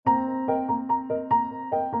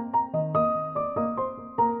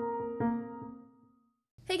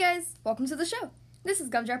guys, welcome to the show. This is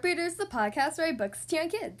Gumdrop Readers, the podcast where I read books to young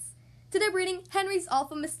kids. Today we're reading Henry's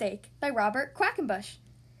Awful Mistake by Robert Quackenbush.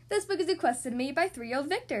 This book is requested to me by 3-year-old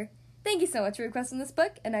Victor. Thank you so much for requesting this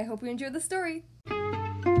book, and I hope you enjoy the story.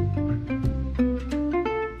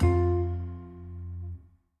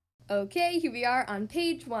 Okay, here we are on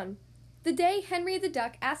page 1. The day Henry the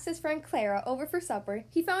Duck asked his friend Clara over for supper,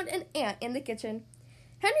 he found an ant in the kitchen.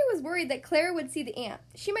 Henry was worried that Clara would see the ant.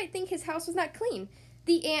 She might think his house was not clean.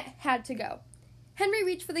 The ant had to go. Henry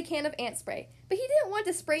reached for the can of ant spray, but he didn't want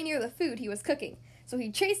to spray near the food he was cooking, so he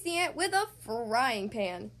chased the ant with a frying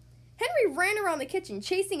pan. Henry ran around the kitchen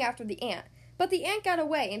chasing after the ant, but the ant got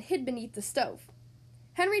away and hid beneath the stove.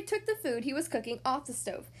 Henry took the food he was cooking off the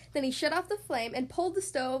stove. Then he shut off the flame and pulled the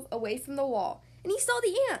stove away from the wall, and he saw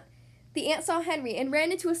the ant. The ant saw Henry and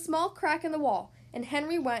ran into a small crack in the wall, and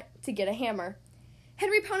Henry went to get a hammer.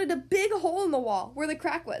 Henry pounded a big hole in the wall where the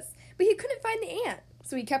crack was, but he couldn't find the ant,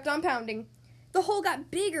 so he kept on pounding. The hole got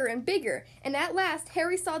bigger and bigger, and at last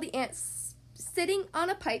Harry saw the ant sitting on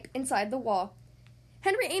a pipe inside the wall.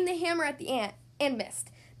 Henry aimed the hammer at the ant and missed.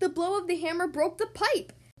 The blow of the hammer broke the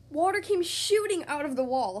pipe. Water came shooting out of the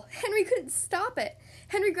wall. Henry couldn't stop it.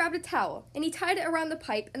 Henry grabbed a towel, and he tied it around the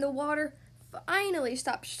pipe, and the water finally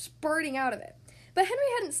stopped spurting out of it. But Henry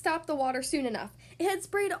hadn't stopped the water soon enough. It had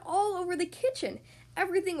sprayed all over the kitchen.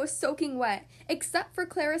 Everything was soaking wet, except for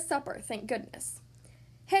Clara's supper, thank goodness.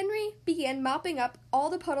 Henry began mopping up all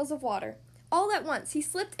the puddles of water. All at once, he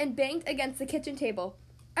slipped and banged against the kitchen table.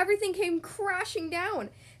 Everything came crashing down.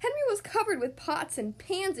 Henry was covered with pots and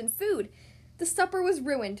pans and food. The supper was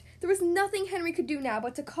ruined. There was nothing Henry could do now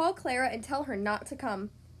but to call Clara and tell her not to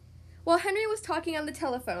come. While Henry was talking on the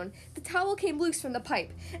telephone, the towel came loose from the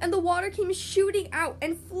pipe, and the water came shooting out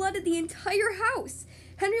and flooded the entire house.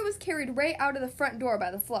 Henry was carried right out of the front door by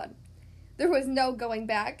the flood. There was no going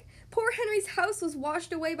back. Poor Henry's house was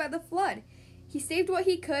washed away by the flood. He saved what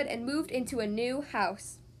he could and moved into a new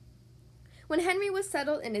house. When Henry was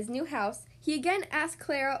settled in his new house, he again asked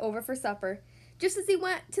Clara over for supper. Just as he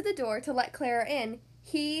went to the door to let Clara in,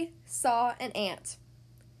 he saw an ant.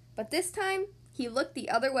 But this time, he looked the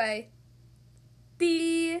other way.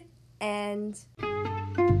 The end.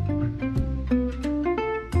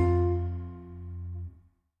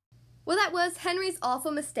 Well, that was Henry's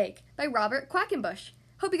Awful Mistake by Robert Quackenbush.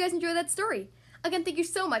 Hope you guys enjoyed that story. Again, thank you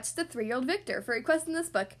so much to 3-year-old Victor for requesting this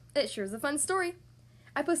book. It sure is a fun story.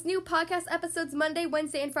 I post new podcast episodes Monday,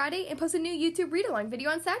 Wednesday, and Friday, and post a new YouTube read-along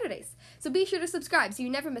video on Saturdays. So be sure to subscribe so you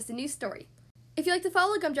never miss a new story. If you'd like to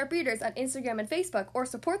follow Gumdrop Readers on Instagram and Facebook or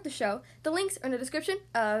support the show, the links are in the description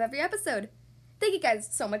of every episode. Thank you guys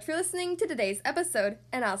so much for listening to today's episode,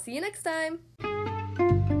 and I'll see you next time.